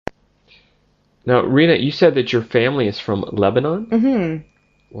Now, Rina, you said that your family is from Lebanon? Hmm.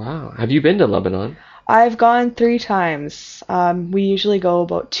 Wow. Have you been to Lebanon? I've gone 3 times. We usually go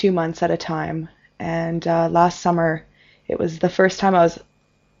about 2 months at a time. And last summer, it was the first time I was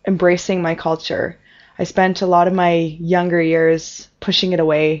embracing my culture. I spent a lot of my younger years pushing it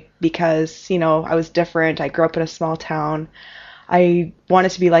away because, I was different. I grew up in a small town. I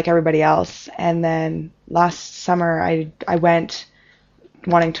wanted to be like everybody else. And then last summer, I went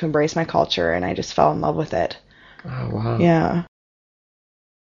wanting to embrace my culture and I just fell in love with it. Oh, wow. Yeah.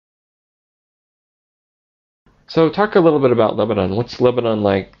 So talk a little bit about Lebanon. What's Lebanon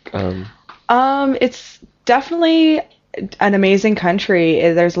like? It's definitely an amazing country.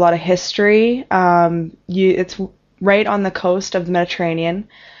 There's a lot of history. It's right on the coast of the Mediterranean.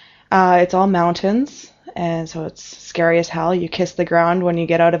 It's all mountains, and so it's scary as hell. You kiss the ground when you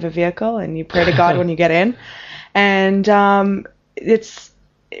get out of a vehicle, and you pray to God when you get in. And it's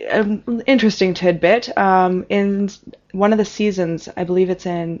an interesting tidbit. In one of the seasons, I believe it's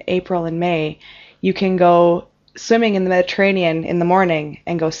in April and May, you can go swimming in the Mediterranean in the morning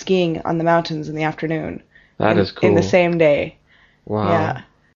and go skiing on the mountains in the afternoon That is in the cool. same day. Wow. Yeah.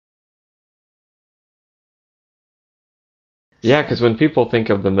 Yeah, because when people think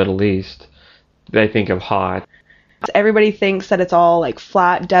of the Middle East, they think of hot. Everybody thinks that it's all like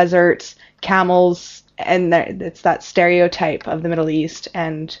flat deserts, camels, and it's that stereotype of the Middle East,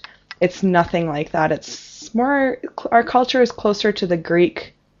 and it's nothing like that. It's more, our culture is closer to the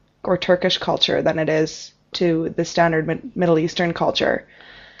Greek or Turkish culture than it is to the standard Middle Eastern culture.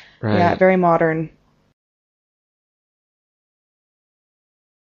 Yeah, Right. very modern.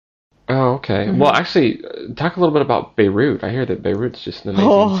 Oh, okay. Well, Hmm. actually, talk a little bit about Beirut. I hear that Beirut's just an amazing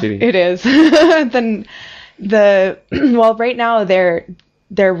Oh, city. it is. Then the well, right now they're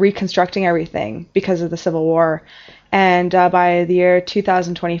reconstructing everything because of the Civil War, and by the year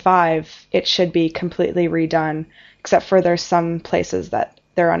 2025, it should be completely redone, except for there's some places that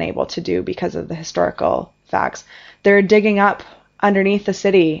they're unable to do because of the historical facts. They're digging up underneath the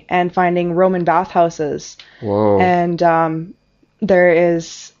city and finding Roman bathhouses, Whoa. and there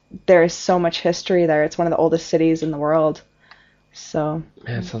is there is so much history there. It's one of the oldest cities in the world. So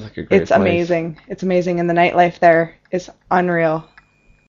Man, it sounds like a great it's place. amazing. It's amazing, and the nightlife there is unreal.